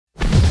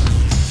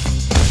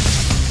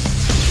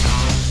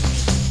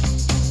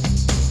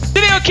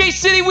up,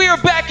 KidCity? We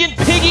are back in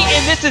Piggy,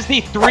 and this is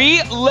the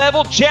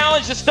 3-level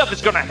challenge. This stuff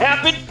is gonna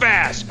happen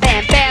fast.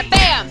 Bam, bam,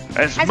 bam.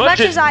 As much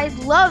as I'd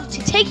love to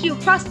take you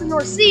across the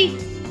North Sea,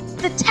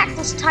 the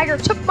tactless tiger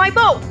took my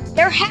boat.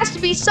 There has to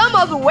be some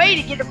other way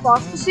to get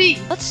across the sea.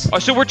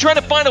 So we're trying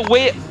to find a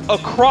way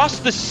across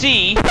the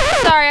sea.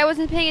 Sorry, I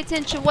wasn't paying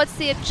attention. What's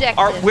the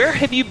objective? Where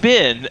have you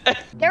been?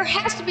 There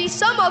has to be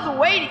some other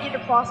way to get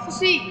across the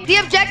sea. The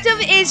objective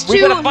is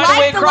We're to gonna find a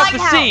way light the across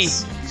lighthouse. the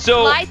sea.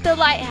 So Light the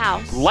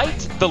lighthouse.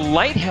 light the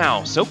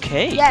lighthouse.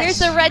 Okay. Yes. Here's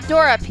the red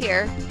door up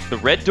here. The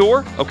red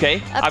door.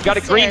 Okay. Up I've got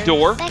a the green stairs.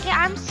 door.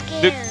 I'm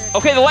scared.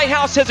 Okay, the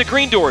lighthouse has a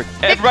green door.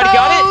 Everybody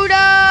got it?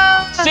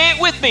 Dakota! Say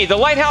it with me. The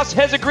lighthouse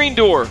has a green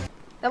door.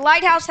 The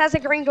lighthouse has a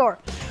green door.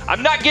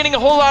 I'm not getting a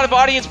whole lot of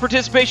audience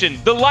participation.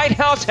 The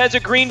lighthouse has a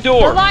green The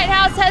door.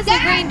 lighthouse has a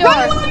green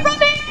Run door. away from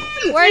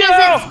him! Where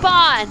does it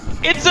spawn?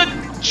 It's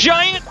a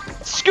giant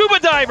scuba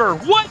diver.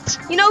 What?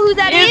 You know who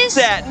that is?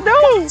 that? No.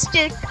 It's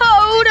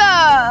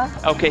Dakota.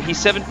 Okay, he's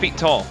 7 feet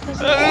tall.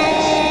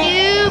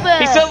 Scuba.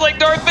 He sounds like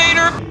Darth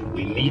Vader.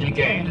 We meet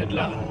again at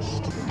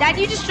last. Dad,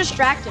 you just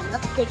distract him.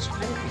 That's a good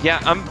strategy. Yeah,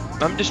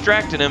 I'm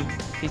distracting him.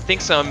 He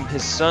thinks I'm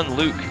his son,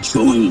 Luke.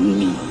 Join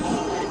me,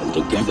 and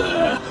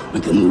together we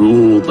can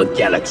rule the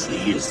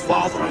galaxy as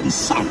father and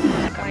son.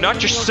 I'm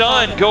not your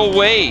son. Go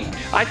away.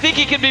 I think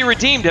he can be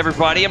redeemed,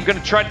 everybody. I'm gonna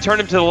try to turn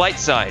him to the light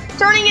side.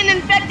 Turning an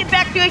infected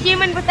back to a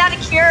human without a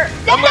cure.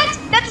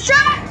 That's a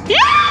trap.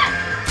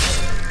 Yeah.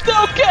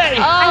 Okay.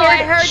 Oh,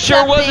 I heard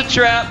Sure something. was a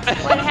trap.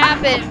 What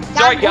happened?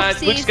 Sorry,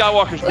 guys. Luke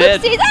Skywalker's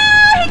dead. Oopsies.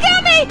 Ah, he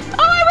got me.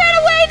 Oh, I ran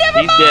away. Never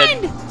He's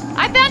mind. dead.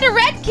 I found a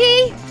red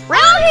key.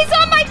 Oh, he's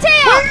on my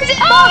tail. Where is it,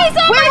 Oh, Mom? he's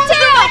on Where my was the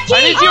tail. red key?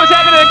 I didn't see what's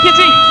happening to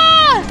KidCity.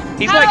 Ah!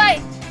 He's How like,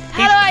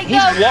 do I go?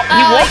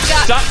 He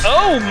walks.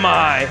 Oh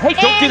my! Hey,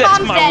 don't do And that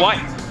to Mom's my dead.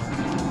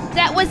 wife.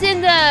 That was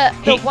in the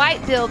He-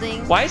 white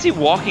building. Why is he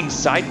walking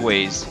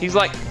sideways? He's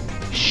like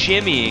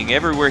shimmying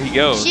everywhere he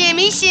goes.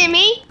 Shimmy,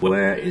 shimmy.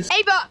 Where is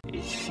Ava.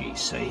 she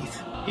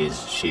safe?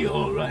 Is she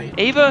all right?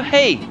 Ava,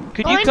 hey,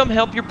 could you come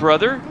help your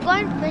brother?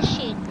 I'm going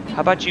fishing.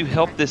 How about you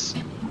help this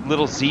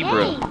little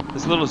zebra? Hey.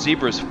 This little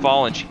zebra's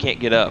fallen. She can't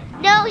get up.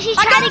 No, she's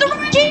I trying got to the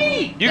red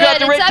key. You got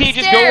Good, the red it's key.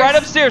 Just go upstairs. right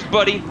upstairs,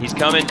 buddy. He's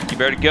coming. You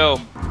better go.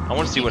 I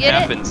want to see You what get it?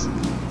 happens.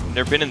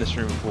 Never been in this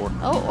room before.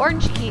 Oh,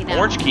 orange key now.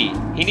 Orange key.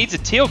 He needs a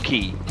teal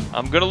key.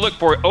 I'm gonna look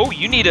for it. Oh,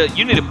 you need a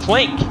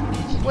plank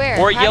Where?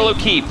 or a How do yellow you-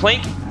 key.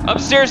 Plank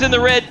upstairs in the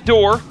red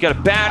door. Got a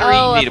battery.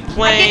 Oh, You need a I'm gonna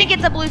plank.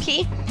 get the blue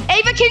key.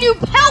 Ava, can you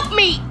help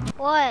me?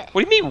 What?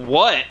 What do you mean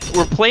what?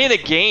 We're playing a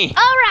game.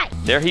 All right.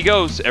 There he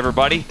goes,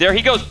 everybody. There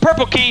he goes.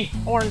 Purple key.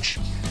 Orange.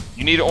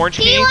 You need an orange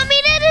Do key? you want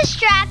me to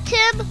distract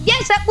him?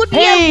 Yes, that would be a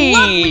Hey,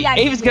 lovely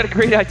idea. Ava's got a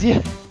great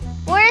idea.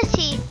 Where is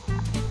he?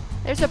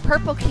 There's a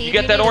purple key. You Do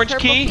got that need a orange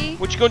purple key?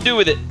 What you gonna do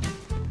with it?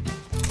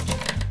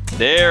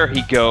 There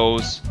he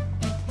goes.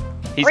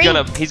 He's Green.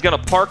 gonna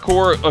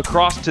parkour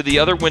across to the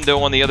other window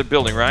on the other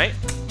building, right?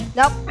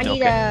 Nope, I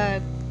need Okay.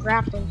 a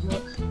grappling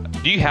hook.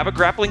 Do you have a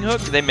grappling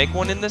hook? Do they make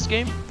one in this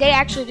game? They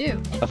actually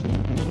do.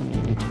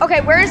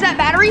 Okay, where is that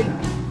battery?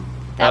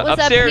 That was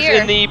upstairs up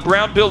here. in the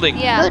brown building.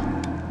 Yeah.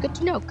 Good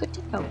to know, good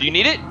to know. Do you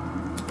need it?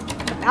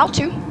 About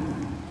to.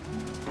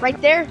 Right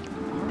there.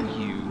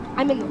 You.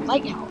 I'm in the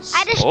lighthouse.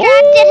 I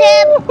distracted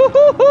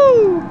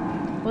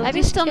him. Will Have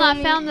you this still kill not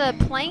me? found the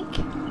plank?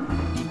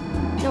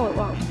 No, it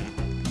won't.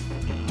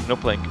 No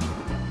plank.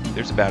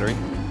 There's a battery.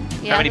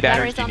 Yeah, many the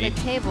batteries battery's do you on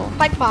the table.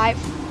 Like 5.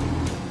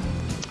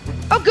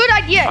 Oh, good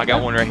idea. I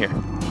got one right here.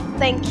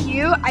 Thank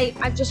you.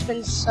 I've just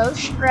been so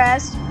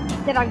stressed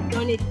that I'm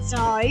gonna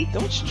die.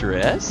 Don't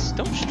stress.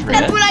 Don't stress.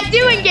 That's what I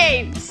do in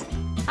games.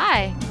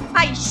 Hi.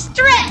 I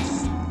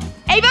stress.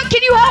 Ava,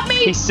 can you help me?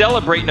 He's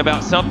celebrating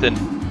about something.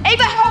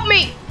 Ava, help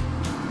me.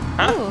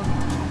 Huh?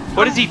 Ooh.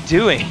 What is he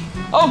doing?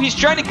 Oh, he's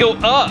trying to go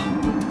up.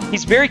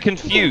 He's very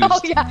confused. Oh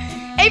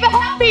yeah. Ava,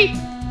 help me.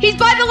 He's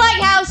by the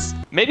lighthouse.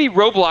 Maybe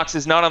Roblox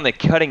is not on the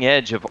cutting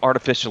edge of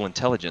artificial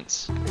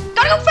intelligence.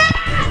 Gotta go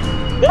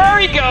fast. There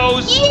he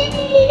goes.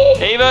 Yee.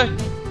 Ava,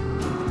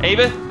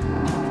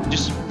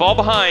 just fall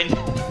behind.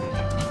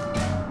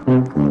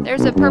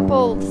 There's a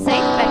purple safe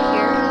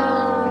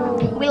back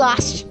here. We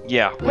lost.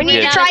 Yeah, We need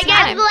did. to try Now it's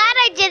again. I'm glad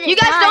I didn't. You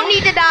guys die. don't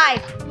need to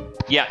die.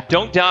 Yeah,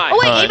 don't die. Oh,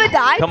 wait, hun. Ava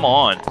died? Come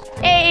on.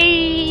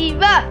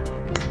 Ava.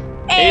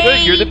 Ava,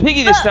 you're the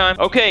piggy this time.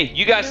 Okay,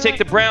 you guys take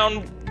the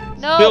brown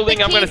No, building.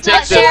 the I'm gonna key's take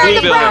not the there.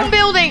 blue the brown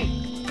building.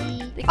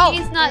 building. The Oh.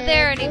 key's not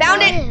there anymore.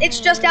 Found it. It's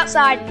just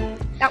outside.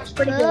 That was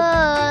pretty good.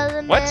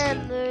 The What?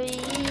 memories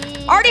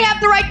Already have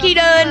the right key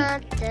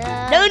done.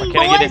 Done, Can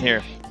boys. I get in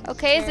here?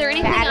 Okay, is there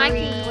anything I Battery.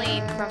 can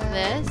glean from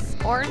this?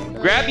 Orange?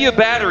 Grab you a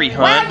battery,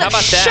 hun. Wow, How the about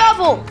that?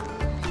 shovel.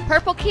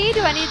 Purple key?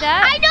 Do I need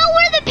that? I know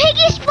where the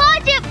piggy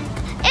spawns.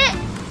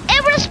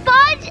 It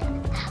respawns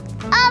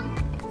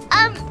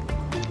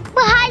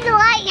behind the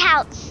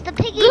lighthouse. The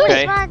piggy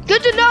Okay. respawns.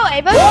 Good to know,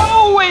 Ava.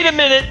 Whoa, wait a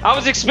minute. I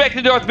was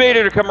expecting Darth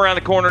Vader to come around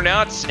the corner.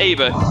 Now it's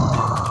Ava.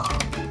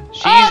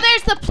 Oh,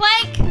 there's the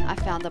plank. I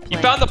found the plank. You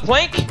found the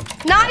plank?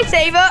 Nice,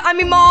 Ava. I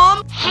mean, Mom.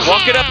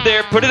 Walk it up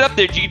there. Put it up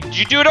there. Did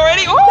you do it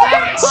already? I'm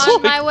Oh!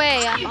 on my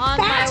way. I'm on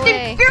my Fast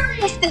way. and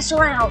furious this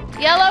round.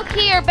 Yellow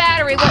key or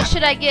battery? What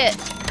should I get?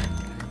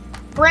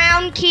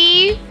 Brown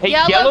key. Hey,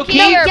 Yellow yellow key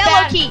key. or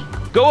Yellow key.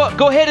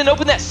 Go ahead and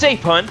open that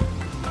safe, hun.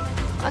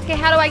 Okay,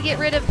 how do I get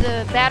rid of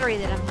the battery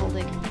that I'm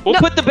holding? We'll No.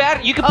 put the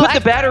battery. You can Oh, put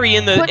the battery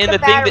in the Put thing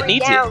that battery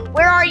needs down. it.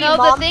 Where are you, No,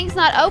 Mom? the thing's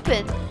not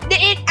open.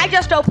 I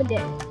just opened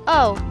it.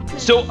 Oh.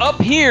 So up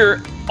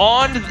here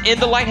in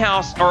the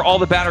lighthouse are all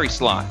the battery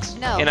slots.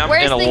 No. And I'm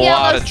Where's in a the lot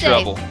yellow of safe?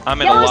 trouble.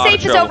 I'm in a Yellow lot safe of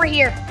is trouble. over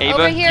here. Ava,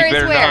 Over here you is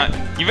better where?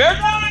 not. You better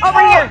not. Over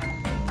here.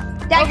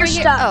 Dad, Over you're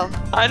here. stuck. Oh.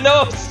 I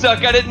know I'm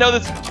stuck. I didn't know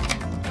this.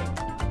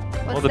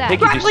 What's Well, the that?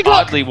 piggy just Grappling hook.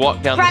 oddly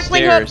walked down the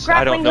Grappling stairs. hook,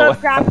 I don't grappling know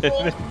hook, what happened.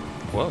 grappling.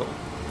 Whoa.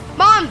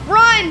 Mom,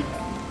 run.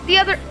 The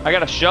other. I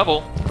got a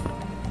shovel.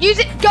 Use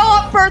it. Go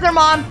up further,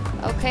 Mom.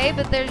 Okay,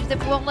 but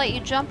it won't let you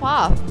jump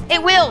off.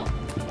 It will.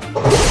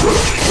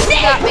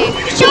 Got me.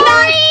 She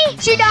died.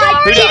 She died.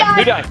 Who She died?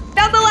 Who died?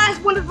 Found the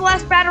last one of the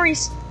last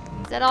batteries.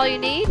 Is that all you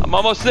need? I'm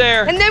almost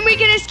there. And then we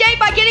can escape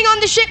by getting on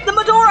the ship, the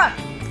Medora.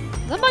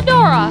 The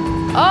Medora.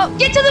 Oh,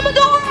 Get to the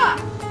Medora.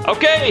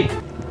 Okay.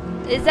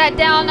 is that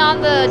down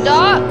on the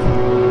dock?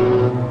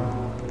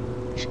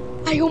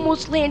 I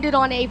almost landed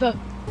on Ava.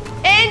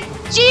 And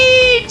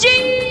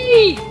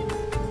GG.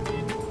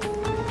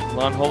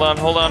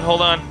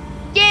 Hold on.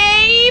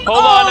 Game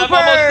Hold on, over.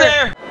 I'm almost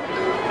there.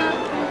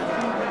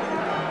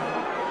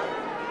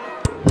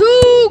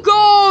 Who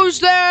goes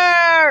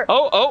there?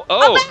 Oh.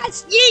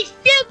 Avast, ye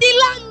filthy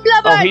Oh,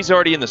 landlubbers! he's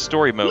already in the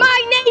story mode.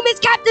 My name is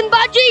Captain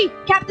Budgie,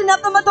 captain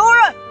of the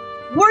Medora.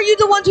 Were you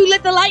the ones who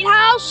lit the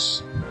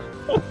lighthouse?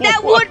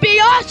 That would be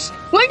us.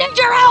 We need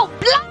your help.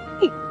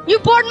 Blimey! You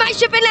board my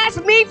ship and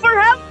ask me for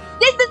help?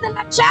 This isn't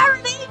a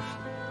charity.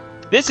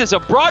 This is a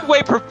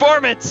Broadway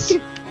performance.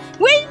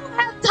 We don't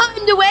have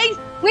time to waste.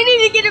 We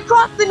need to get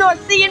across the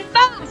North Sea and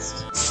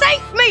fast.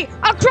 Save me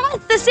across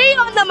the sea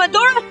on the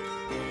Medora.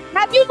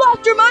 Have you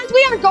lost your minds?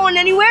 We aren't going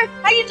anywhere.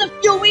 I used the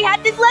fuel we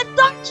had this left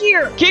dock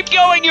here. Keep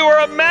going, you are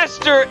a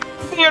master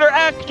theater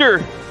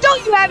actor.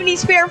 Don't you have any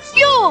spare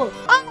fuel?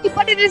 Oh,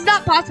 but it is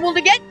not possible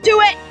to get to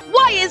it.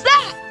 Why is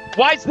that?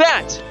 Why's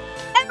that?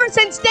 Ever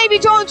since Davy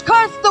Jones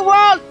cursed the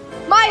world,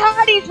 my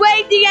hearties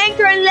weighed the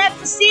anchor and left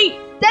the sea.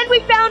 Then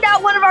we found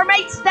out one of our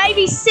mates,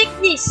 Davy's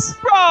sickness.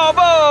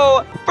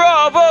 Bravo!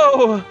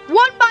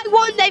 One by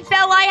one they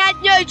fell. I had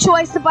no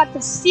choice but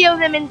to seal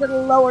them into the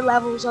lower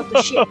levels of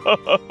the ship.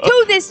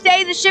 To this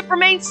day, the ship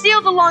remains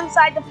sealed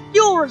alongside the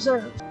fuel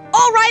reserve.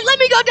 All right, let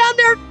me go down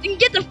there and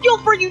get the fuel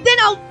for you. Then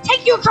I'll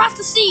take you across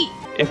the sea.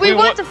 If we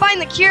want to find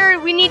the cure,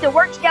 we need to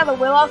work together,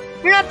 Willow.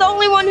 You're not the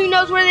only one who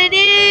knows where it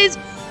is.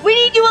 We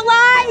need you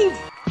alive.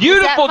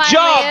 Beautiful Is that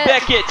job, finally it?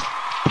 Beckett.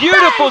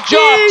 Beautiful Thank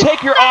job. you,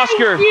 Take your thank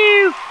Oscar.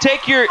 you.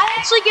 Take your I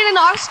actually get an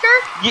Oscar?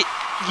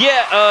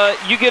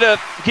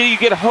 you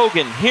get a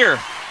Hogan here.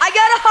 I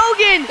got a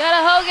Hogan. Got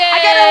a Hogan. I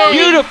got a Hogan.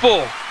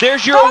 Beautiful.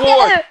 There's your Hogan.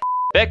 award.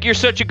 Beck, you're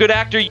such a good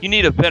actor. You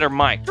need a better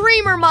mic.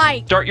 Dreamer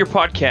Mike. Start your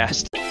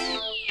podcast.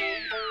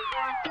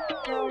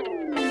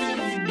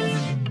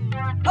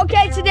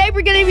 Okay, today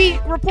we're gonna be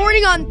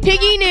reporting on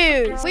Piggy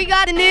News. We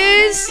got the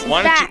news.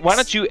 Why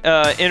don't you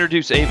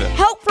introduce Ava?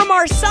 Help from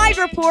our side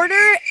reporter,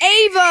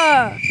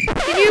 Ava.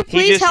 Can you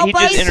please just- help he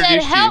us? just He said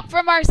introduced you. help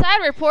from our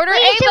side reporter,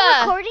 Wait, is it Ava.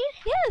 recording?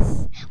 Yes.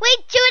 Wait,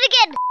 do it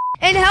again.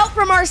 And help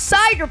from our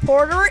side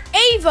reporter,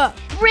 Ava.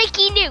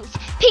 Breaking news.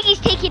 Piggy's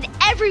taken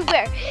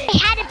everywhere. He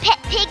had a pet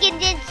pig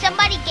and then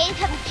somebody gave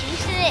him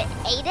juice and it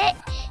ate it.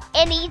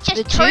 And he just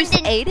The turned juice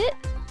in. ate it?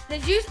 The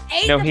juice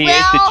ate No, the he pig.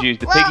 ate the juice.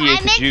 The piggy ate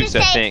the meant juice, to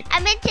I say, think. I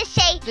meant to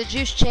say, The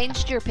juice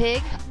changed your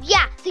pig?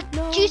 yeah, the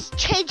juice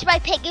changed my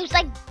pig. It was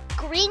like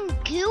green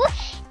goo,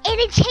 and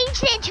it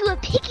changed it into a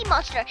piggy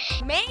monster.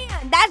 Man,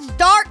 that's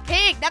dark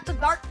pig. That's a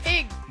dark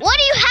pig. What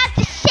do you have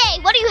to say?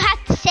 What do you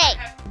have to say?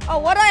 Oh,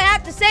 what I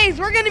have to say is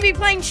we're gonna be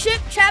playing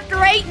Ship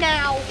Chapter 8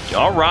 now.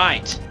 All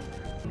right.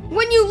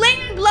 When you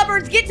land,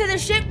 lubbers, get to the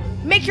ship,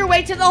 make your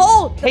way to the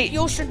hold. The Hey,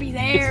 fuel should be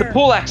there. It's the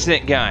pool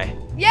accident guy.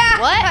 Yeah.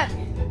 What?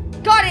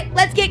 Got it.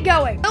 Let's get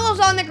going.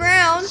 Willow's on the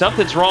ground.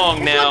 Something's wrong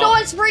This now. one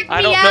always freaked me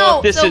I don't out. know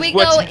if this So is we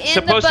what's go in the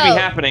supposed to be boat.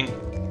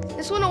 happening.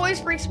 This one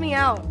always freaks me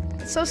out.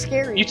 It's so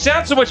scary. You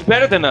sound so much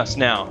better than us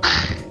now.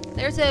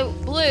 There's a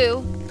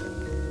blue.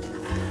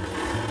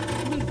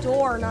 Blue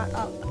door, not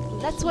up.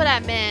 That's what I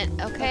meant,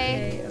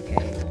 okay?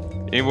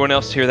 Okay. Anyone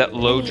else hear that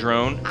low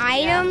drone?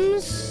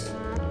 Items.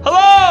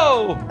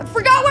 Hello! I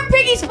forgot where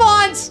Piggy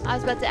spawns. I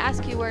was about to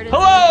ask you where it is.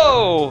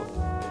 Hello!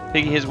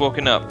 Piggy has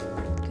woken up.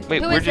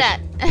 Wait, Who we're is just.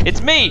 that?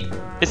 It's me!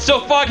 It's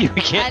so foggy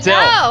we can't I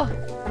tell.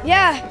 know.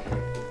 Yeah.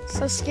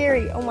 So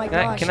scary. Oh my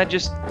gosh. Can I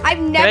just I've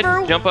can never.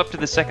 I jump up to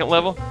the second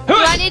level? Do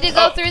I need to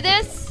go through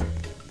this?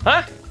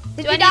 Huh?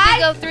 Did Do I you need die?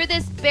 to go through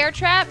this bear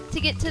trap to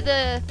get to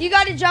the... You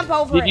got to jump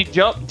over Did it. you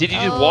jump? Did you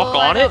just Oh, walk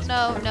on I it? don't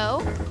know.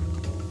 No.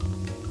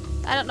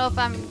 I don't know if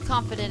I'm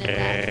confident in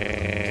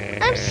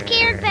that. I'm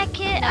scared,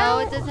 Beckett. No,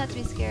 it doesn't have to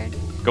be scared.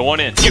 Go on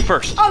in. You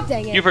first. Oh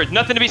dang it. You first.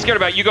 Nothing to be scared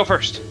about. You go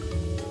first.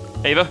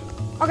 Ava.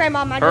 Okay,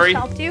 Mom. I Hurry.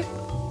 just helped you.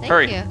 Thank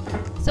Hurry. you.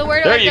 So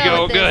where do There I go you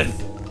go. with Good.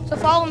 this? So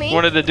follow me.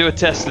 Wanted to do a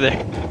test today.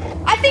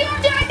 I think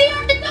I'm doing.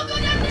 Don't go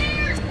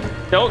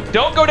downstairs.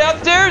 Don't go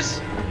downstairs.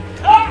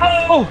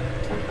 Oh!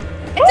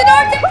 It's an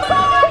Arctic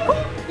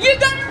bomb. You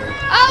gotta run.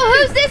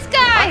 Oh, who's this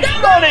guy?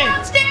 Don't running. go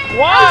downstairs.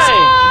 Why?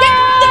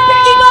 There's the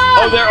Piggy bomb.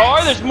 Oh, there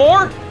are. There's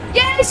more.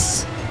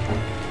 Yes.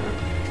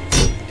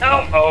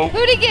 Oh,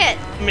 Who'd he get?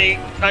 me.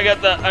 I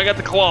got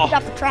the claw.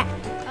 Got the trap.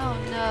 Oh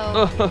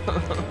no.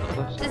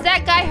 Does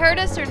that guy hurt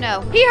us or no?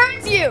 He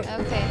hurts you.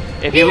 Okay.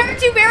 If He you,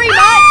 hurts you very much.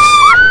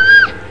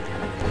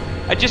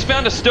 I just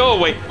found a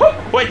stowaway.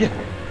 Wait.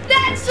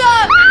 That's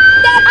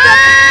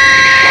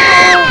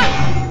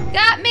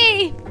Got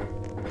me.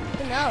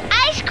 no.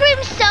 I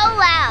screamed so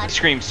loud.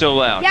 Screamed so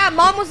loud. Yeah,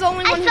 Mom was the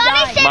only I one who thought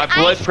I died. said My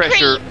blood ice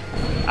pressure. cream.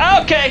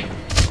 Okay.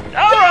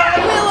 All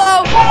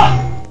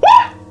right.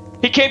 Willow.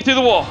 He came through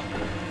the wall.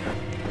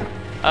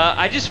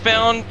 I just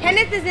found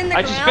Kenneth is in the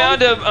I ground. just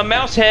found a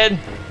mouse head.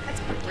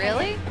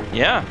 Really?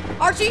 Yeah.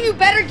 Archie, you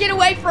better get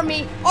away from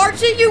me.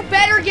 Archie, you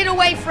better get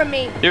away from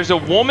me. There's a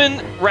woman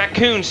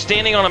raccoon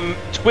standing on a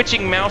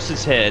twitching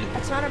mouse's head,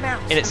 That's not a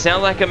mouse. and it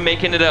sounds like I'm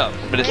making it up,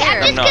 but it's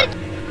Where? I'm not.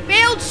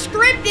 Failed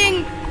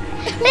scripting.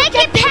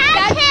 Megan,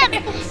 pass him!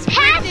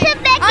 Pass him,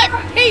 I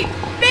Megan! repeat,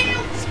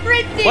 failed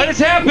scripting. What is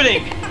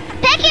happening?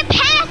 Megan,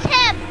 pass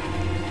him!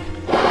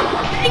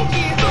 Thank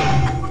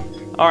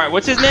you. All right,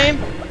 what's his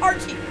name?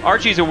 Archie.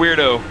 Archie's a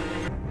weirdo.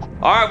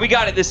 All right, we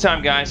got it this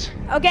time, guys.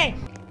 Okay.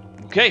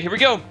 Okay, here we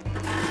go.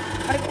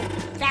 Gotta go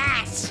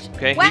fast.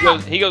 Okay, Wow.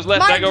 he goes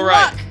left, My I go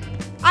luck. right.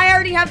 I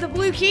already have the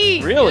blue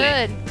key. Really?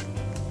 Good.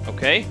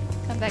 Okay,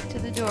 Come back to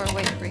the door.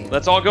 Wait for you.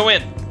 let's all go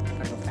in.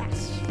 Gotta go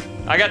fast.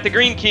 I got the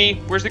green key.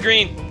 Where's the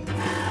green?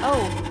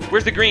 Oh,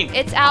 Where's the green?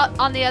 it's out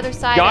on the other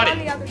side. Got on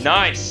the other it. side.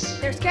 Nice.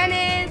 There's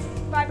Kenneth.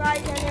 Bye-bye,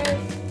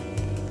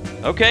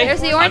 Kenneth. Okay.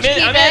 There's the orange I'm in,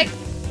 key, I'm Meg.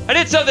 in. I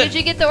did something. Did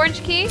you get the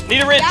orange key?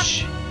 Need a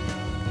wrench.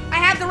 I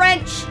have the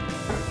wrench.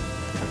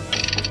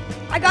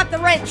 I got the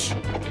wrench.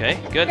 Okay,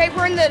 good. Okay,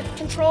 we're in the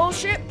control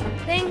ship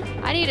thing.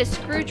 I need a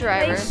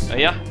screwdriver. Place. Oh,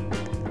 yeah.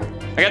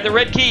 I got the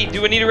red key.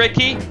 Do I need a red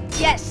key?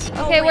 Yes.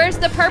 Oh, Okay, wait. where's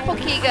the purple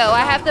key go?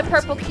 I have the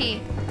purple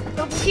key.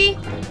 Purple key?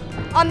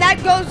 That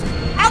goes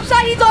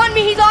outside. He's on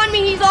me. He's on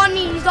me. He's on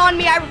me. He's on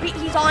me. I repeat,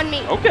 he's on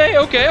me. Okay.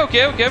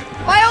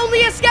 My only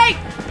escape.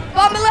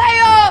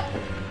 Bambaleo.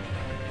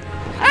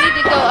 I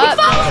need to go He up.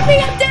 followed me.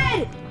 I'm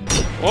dead.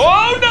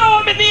 Oh no,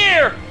 I'm in the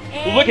air.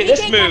 And Look at he this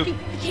can't move. catch you.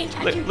 He can't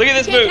catch Look- you. look at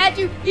this He can't move. catch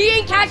you. He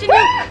ain't catching me.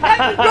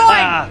 Let me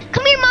run.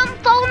 Come here, Mom.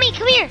 Follow me.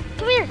 Come here.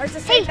 Come here. There's a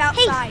Hey, safe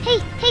outside. hey,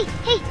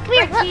 come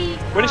here.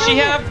 Look. What does she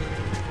have?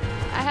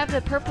 I have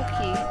the purple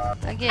key.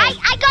 Again. I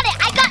got it.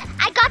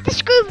 I got the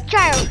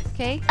screwdriver.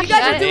 Okay. You got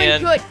guys are it? doing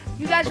And- good.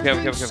 You guys are Okay,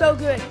 doing okay. so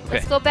good.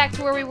 Let's go back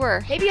to where we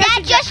were. Maybe I Dad,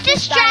 should just die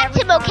distract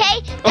every him, time.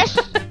 okay? Just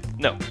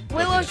No.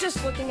 Willow's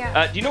just looking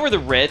at Do you know where the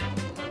red,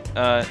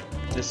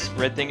 this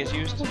red thing is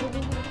used?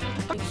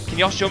 Can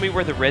y'all show me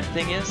where the red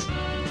thing is?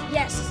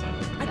 Yes.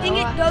 I think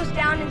No, it goes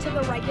down into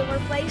the regular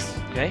place.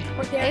 Okay.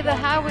 Where they're Hey, but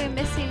how are we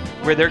missing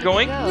Where they're we need to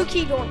going? go? Blue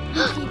key door.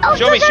 Blue key Oh,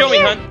 door. Show me,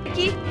 here. hun.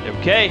 Key.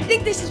 Okay. I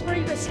think this is where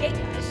you escape,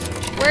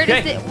 guys. Where does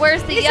Okay.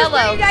 where's the This is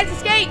where yellow? you guys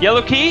escape.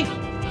 Yellow key?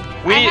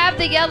 We I need, have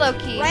the yellow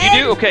key. Red.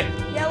 you do? Okay.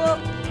 Yellow.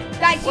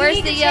 Guys, you Where's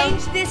need the to yellow?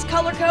 change this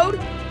color code.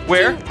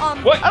 Where? To,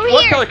 What over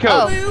what here. color code?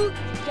 Oh. Blue,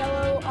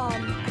 yellow, I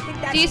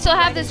think that's Do you still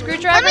have the red and blue.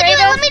 screwdriver, let me do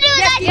Ava? it. Let me do it,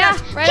 Yes, guys.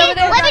 Yeah, right Okay, over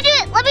there. Let me do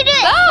it. Let me do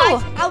it. Go!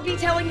 Guys, I'll be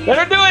telling you. Let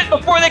her do it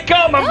before they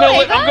come. I'm Go, gonna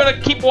Ava. I'm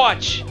gonna keep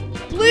watch.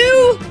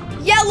 Blue,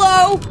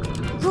 yellow,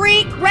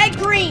 green, red,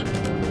 green.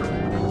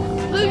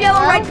 Blue,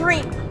 yellow, red,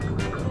 green.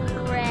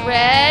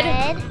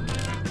 Red.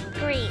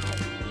 Green.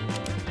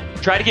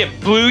 Try it again.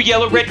 Blue,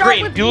 yellow, We red, start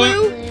green. with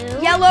Blue.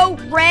 Blue. Yellow,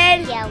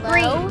 red, Yellow.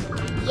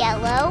 green.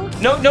 Yellow.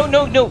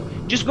 No.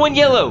 Just one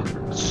yellow.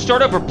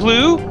 Start over.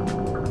 Blue.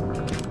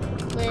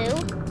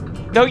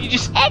 Blue. No, you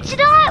just. It's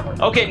not.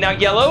 Okay, now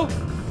yellow,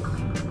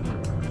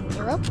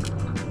 Yellow.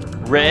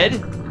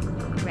 red.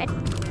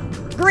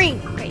 Green.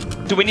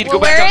 Do we need to Well,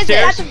 go back where is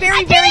it? upstairs? At the very, I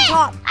did very it.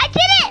 top. I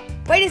did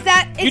it. Wait, is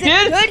You it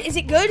did? good? Is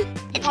it good?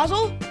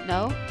 Puzzle?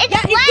 No. It's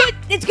Yeah, black. it's good.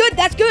 It's good.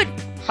 That's good.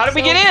 How did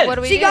we So, get in? What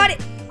do we She do? got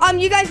it.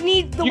 You guys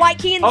need the You- white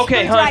key and the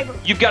Okay, screwdriver.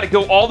 hun. You've got to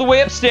go all the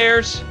way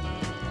upstairs,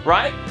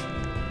 right?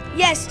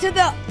 Yes, to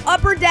the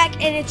upper deck,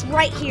 and it's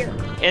right here.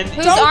 And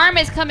Whose Don't- arm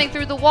is coming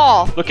through the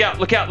wall? look out.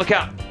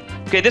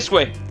 Okay, this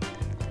way.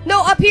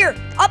 No, up here.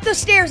 Up the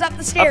stairs. Up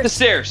the stairs. Up the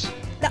stairs.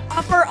 The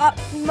upper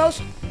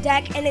upmost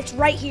deck, and it's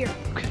right here.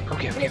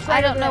 Okay. And it's I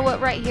right don't over know there.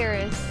 what right here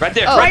is. Right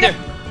there. Oh. right Right there.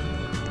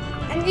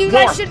 And you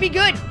More. guys should be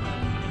good.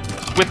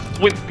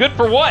 With good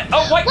for what?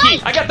 Oh, white key.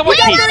 Wait, I got the You white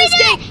guys key. are gonna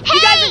escape.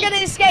 You guys are Hey! gonna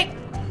escape.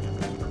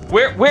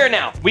 Where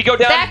now? We go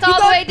down. Back You all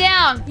go- the way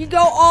down. You go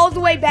all the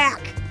way back.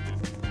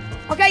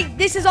 Okay,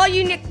 this is all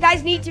you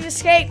guys need to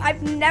escape.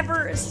 I've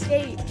never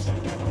escaped.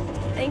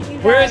 Thank you.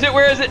 Where is guys. it?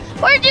 Where is it?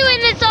 We're doing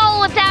this all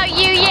without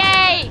you.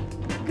 Yay.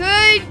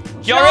 Good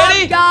Y'all job,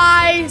 ready?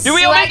 guys. Do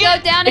we Do all I make go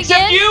it? down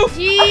Except again? you?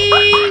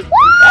 Gee.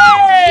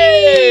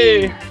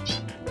 Hey!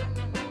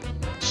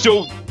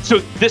 So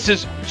this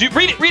is.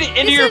 Read it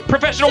into This your is-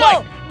 professional so,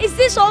 life. is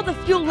this all the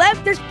fuel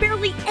left? There's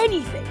barely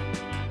anything.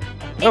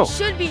 It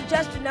should be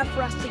just enough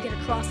for us to get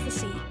across the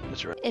sea.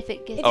 That's right. If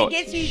it gets. If it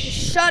gets you to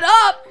shut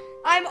up,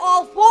 I'm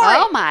all for it.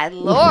 Oh my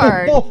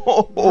lord!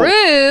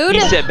 Rude.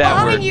 He said bad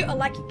Behind word. you,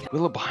 like you.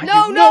 Willow behind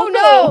No, you.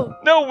 no.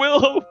 No,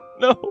 Willow.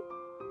 No.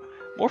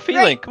 More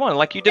feeling. Great. Come on,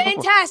 like you did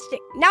before. Fantastic.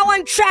 Now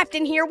I'm trapped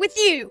in here with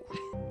you.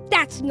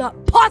 That's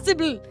not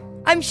possible.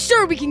 I'm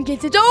sure we can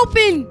get it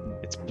open.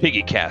 It's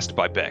Piggy Cast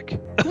by Beck.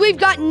 We've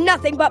got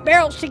nothing but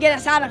barrels to get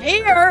us out of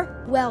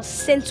here. Well,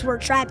 since we're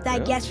trapped, I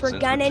guess we're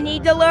since gonna we're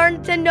need to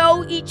learn to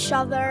know each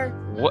other.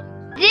 What?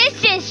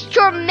 This is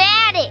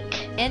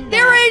dramatic. They're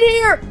in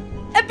here.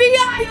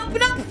 FBI,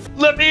 open up.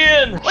 Let me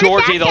in! does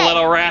Georgie, that the say?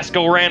 little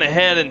rascal, ran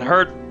ahead and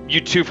heard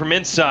you two from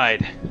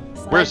inside.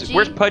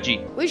 Where's Pudgy?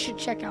 We should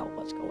check out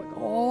what's going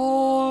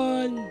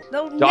on.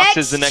 The Dox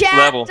is the next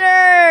level.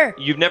 chapter.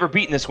 You've never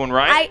beaten this one,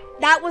 right?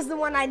 That was the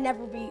one I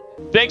never beat.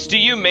 Thanks to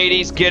you,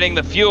 mateys, getting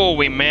the fuel,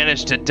 we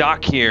managed to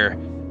dock here.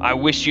 I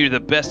wish you the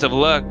best of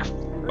luck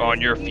on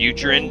your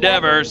future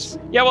endeavors.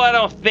 Yeah, well, I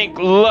don't think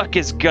luck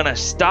is gonna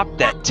stop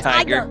that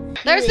tiger.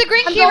 There's the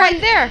green I'm key going-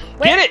 right there.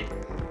 Get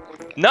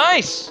it!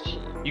 Nice!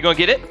 You gonna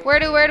get it? Where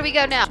do we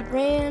go now?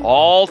 Ran.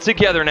 All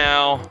together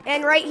now.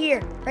 And right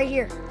here.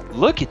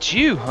 Look at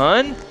you,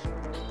 hun.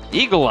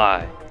 Eagle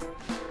Eye.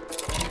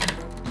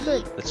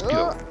 Good. Let's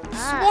go.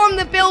 Swarm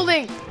the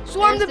building.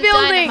 Swarm There's the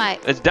building. Dynamite.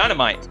 It's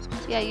dynamite.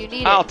 Yeah, you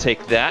need I'll it.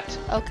 take that.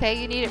 Okay,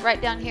 you need it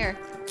right down here.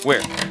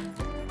 Where?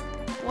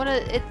 One of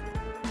it.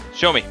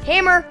 Show me.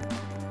 Hammer.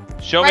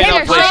 Show me Right no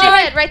there. place. Straight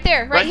ahead. Right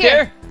there. Right here.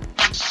 there?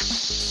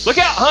 Look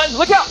out, hun.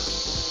 Look out.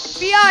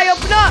 FBI,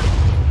 open up.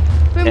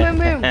 Boom,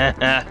 boom,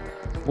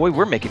 boom. Boy,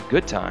 we're making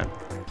good time.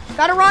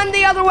 Gotta run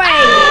the other way.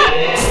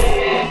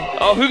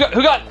 Oh, who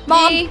got?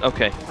 Mom, Me.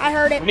 Okay. I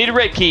heard it. We need a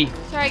red key.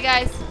 Sorry,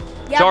 guys.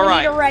 Yeah, It's all we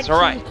right. need a red It's all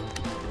right. key.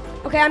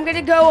 Okay, I'm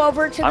gonna go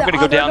over to I'm the gonna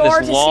go other down door this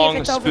to see long,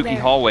 if it's over spooky there.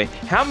 hallway.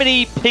 How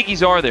many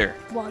piggies are there?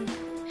 One.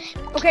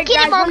 Okay, Get it,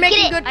 guys, Mom, we're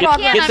making get it. good I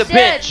progress. can't. Get the I'm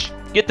dead. bench.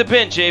 Get the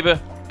bench,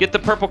 Ava. Get the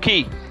purple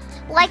key.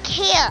 Like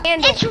here.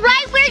 Candle. It's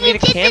right where You you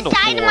need a did candle the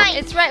for. dynamite.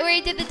 It's right where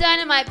you did the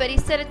dynamite, but he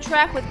set a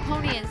trap with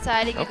Pony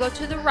inside, and you go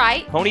to the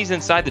right. Pony's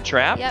inside the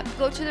trap? Yep,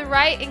 go to the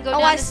right and go Oh,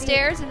 down I the see.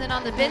 stairs, and then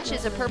on the bench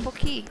is a purple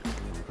key.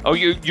 Oh,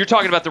 you're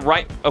talking about the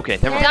right. Okay,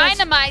 never mind.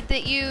 Dynamite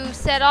that you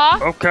set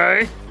off.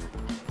 Okay.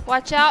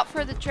 Watch out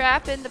for the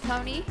trap and the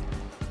pony.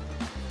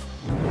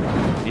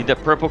 Need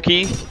that purple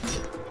key?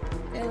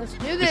 Okay, let's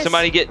do Did this.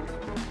 somebody get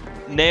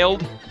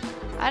nailed?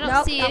 I don't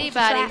Nope, see that was a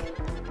anybody.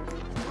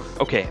 trap.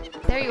 Okay.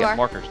 There I you got are.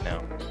 markers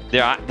now.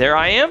 There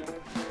I am?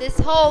 This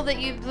hole that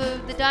you blew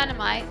the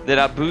dynamite. Did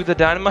I boo the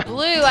dynamite?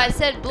 Blue, I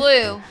said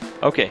blue.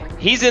 Okay.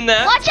 He's in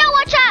that. Watch out,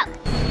 watch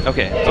out.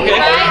 Okay. To the Okay.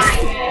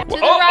 right. To the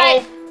Oh,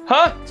 right.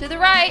 huh? To the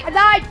right. I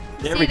died.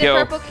 There See we the go.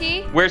 purple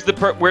key? Where's the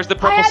purple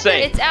had to-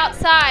 safe? It's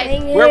outside.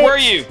 Dang Where it. were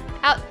you?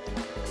 Out.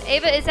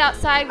 Ava is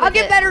outside with I'll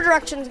get it. better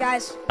directions,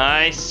 guys.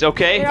 Nice.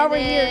 Okay. Get over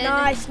here. then-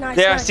 Nice, nice.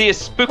 There I nice. see a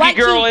spooky White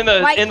girl key, in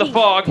the white in the key.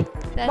 fog.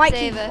 That's White key.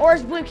 Ava. Or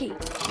it's blue key.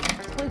 It's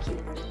blue key.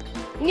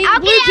 You need I'll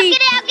the get blue it, I'll key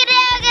get it, I'll get it,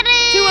 I'll get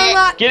it. to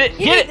unlock. Get it.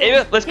 You Get it. need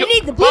Ava, let's go. You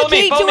need the blue Follow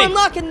me, key follow to me.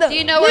 unlock in the. Do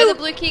you know where the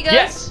blue key goes?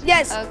 Yes.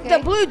 Yes, Okay. the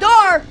blue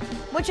door,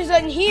 which is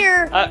in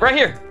here. Right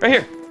here. Right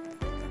here.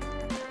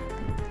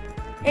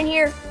 In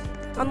here.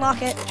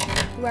 Unlock it.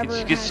 Whoever.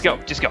 has Just go.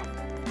 Just go.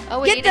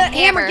 Oh, we Get need the a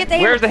hammer. Get the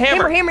hammer. Where's the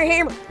hammer?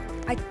 Hammer.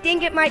 I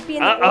think it might be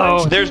in the Uh-oh.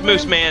 orange There's key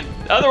Moose room. Man.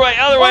 Other way.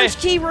 Other way. Orange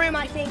key room,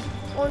 I think.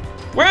 Or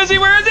Where is he?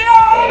 Where is he?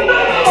 Oh,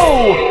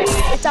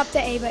 no! it's up to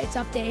Ava. It's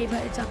up to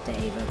Ava. It's up to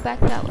Ava. Back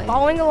that way.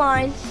 Following a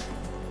line.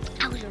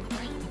 I was right.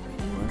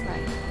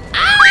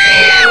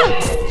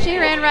 She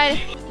ran right.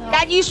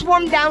 That you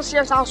swarm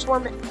downstairs, I'll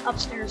swarm it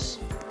upstairs.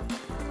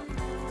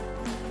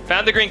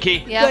 Found the green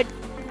key. Yeah. Good.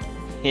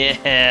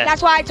 Yeah.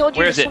 That's why I told you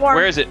Where is to it? swarm.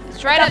 Where is it?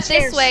 It's right up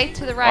Upstairs. this way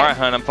to the All right, right.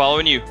 hon. I'm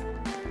following you.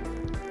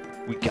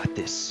 We got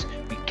this.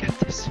 We got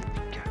this. We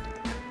got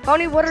it.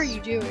 Pony, what are you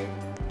doing?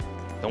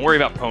 Don't worry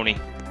about Pony.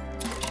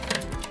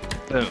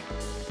 Boom.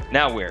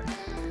 Now where?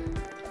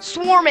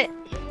 Swarm it.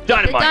 The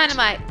Dynamite.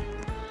 dynamite.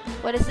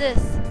 What is this?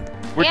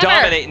 We're Hammer.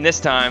 dominating this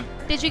time.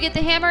 Did you get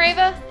the hammer,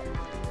 Ava?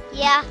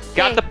 Yeah.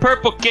 Got Okay. the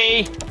purple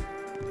key.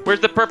 Where's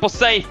the purple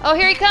safe? Oh,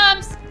 here he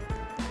comes.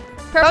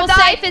 Purple Don't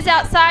die. safe is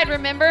outside,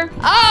 remember?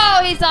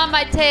 Oh, he's on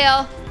my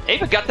tail.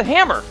 Ava got the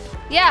hammer.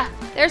 Yeah,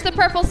 there's the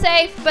purple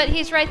safe, but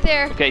he's right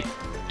there. Okay,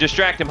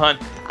 distract him, hon.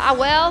 Ah,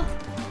 well.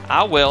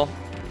 I will.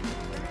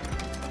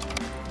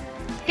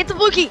 Get the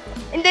blue key.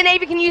 And then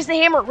Ava can use the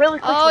hammer really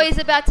quickly. Oh, he's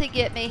about to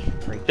get me.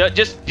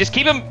 Just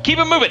keep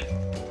him moving.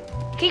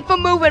 Keep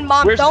them moving,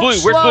 Mom. Where's Don't blue?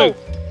 slow. Where's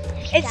blue?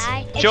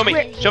 It's Show me.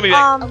 great. Show me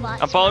back.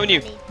 lot I'm following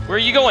you. smarter than me. Where are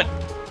you going?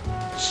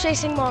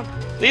 Chasing Mom.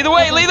 Lead the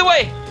way. Lead the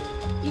way.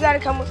 You gotta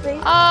come with me.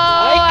 Oh,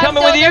 I'm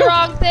coming doing with the you.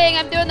 wrong thing.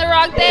 I'm doing the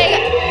wrong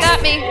thing.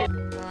 Got me.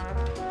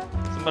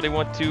 Somebody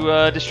want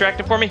to distract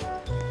him for me?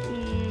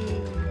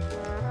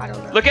 I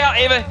don't know. Look out,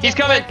 Ava. He's Didn't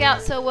coming. work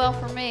out so well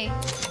for me.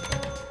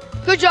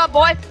 Good job,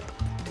 boy.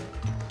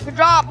 Good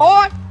job,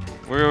 boy.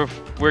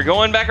 We're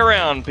going back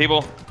around,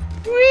 people.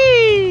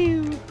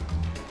 Whee!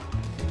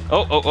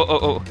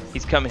 Oh.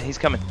 He's coming. He's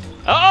coming.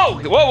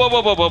 Oh!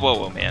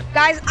 Whoa, man.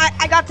 Guys,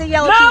 I got the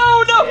yellow key.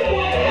 No!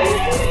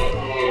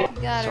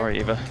 Got her. Sorry,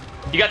 Eva.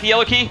 You got the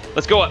yellow key?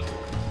 Let's go up.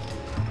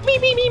 Me.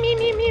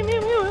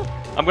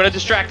 I'm gonna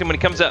distract him when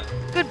he comes up.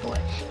 Good boy.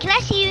 Can I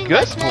see you in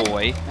Good Smith?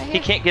 boy. Right He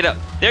here. can't get up.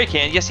 There he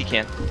can. Yes, he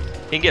can.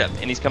 He can get up,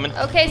 and he's coming.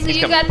 Okay, so He's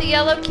you coming. got the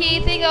yellow key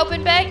thing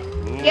open, Beck?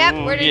 Yep.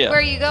 Ooh, Where yeah.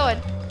 are you going?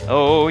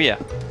 Oh, yeah.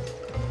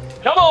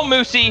 Come on,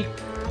 Moosey.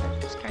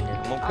 Just kind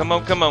of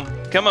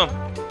Come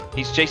on.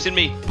 He's chasing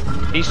me.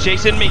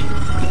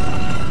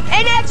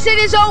 An exit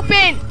is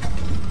open.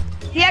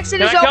 The exit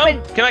Can is I come?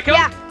 open. Can I come?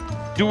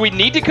 Yeah. Do we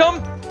need to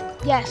come?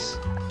 Yes.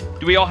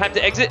 Do we all have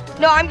to exit?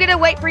 No, I'm gonna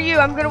wait for you.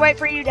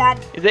 Dad.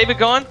 Is Ava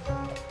gone?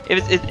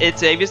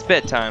 It's Ava's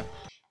bedtime.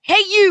 Hey,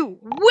 you!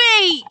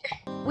 Wait!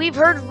 We've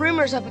heard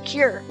rumors of a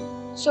cure,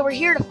 so we're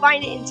here to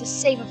find it and to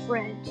save a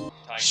friend.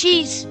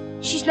 She's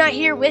not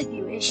here with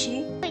you, is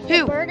she? Wait, Who?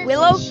 the bird is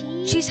Willow? a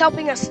she? She's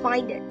helping us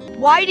find it.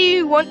 Why do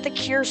you want the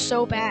cure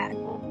so bad?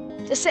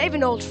 To save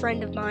an old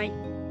friend of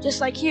mine, just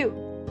like you.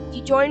 If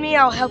you join me,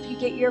 I'll help you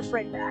get your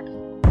friend back.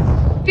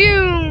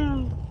 Boom!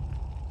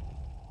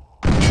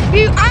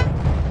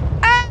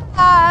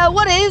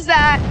 What is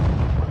that?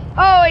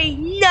 Oh,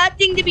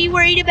 nothing to be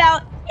worried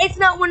about. It's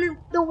not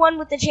the one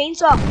with the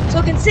chainsaw,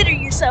 so consider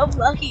yourself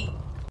lucky.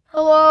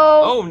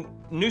 Hello? Oh,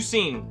 new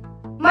scene.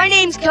 My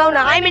name's Kona.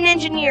 I'm an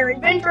engineer,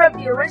 inventor of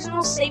the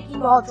original safety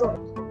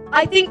module.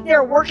 I think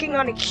they're working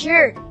on a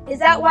cure. Is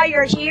that why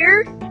you're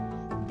here?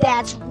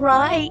 That's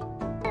right.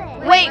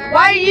 Wait,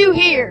 why are you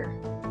here?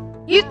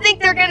 You think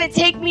they're gonna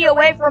take me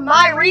away from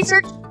my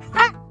research?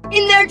 Ha!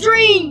 In their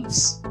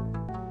dreams!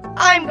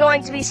 I'm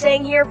going to be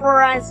staying here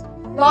for as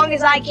long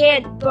as I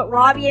can, but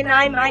Robbie and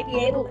I might be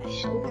able to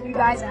help you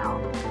guys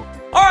out.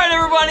 All right,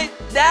 everybody,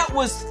 that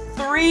was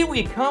 3. We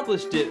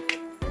accomplished it.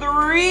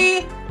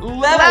 3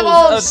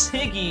 levels of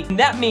Piggy. And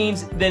that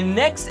means the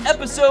next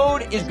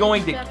episode is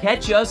going to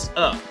catch us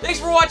up. Thanks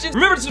for watching.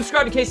 Remember to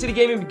subscribe to KidCity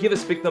Gaming and give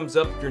us a big thumbs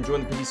up if you're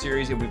enjoying the Piggy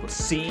series, and we will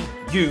see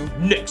you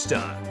next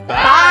time. Bye.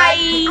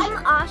 Bye!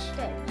 I'm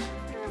Austin.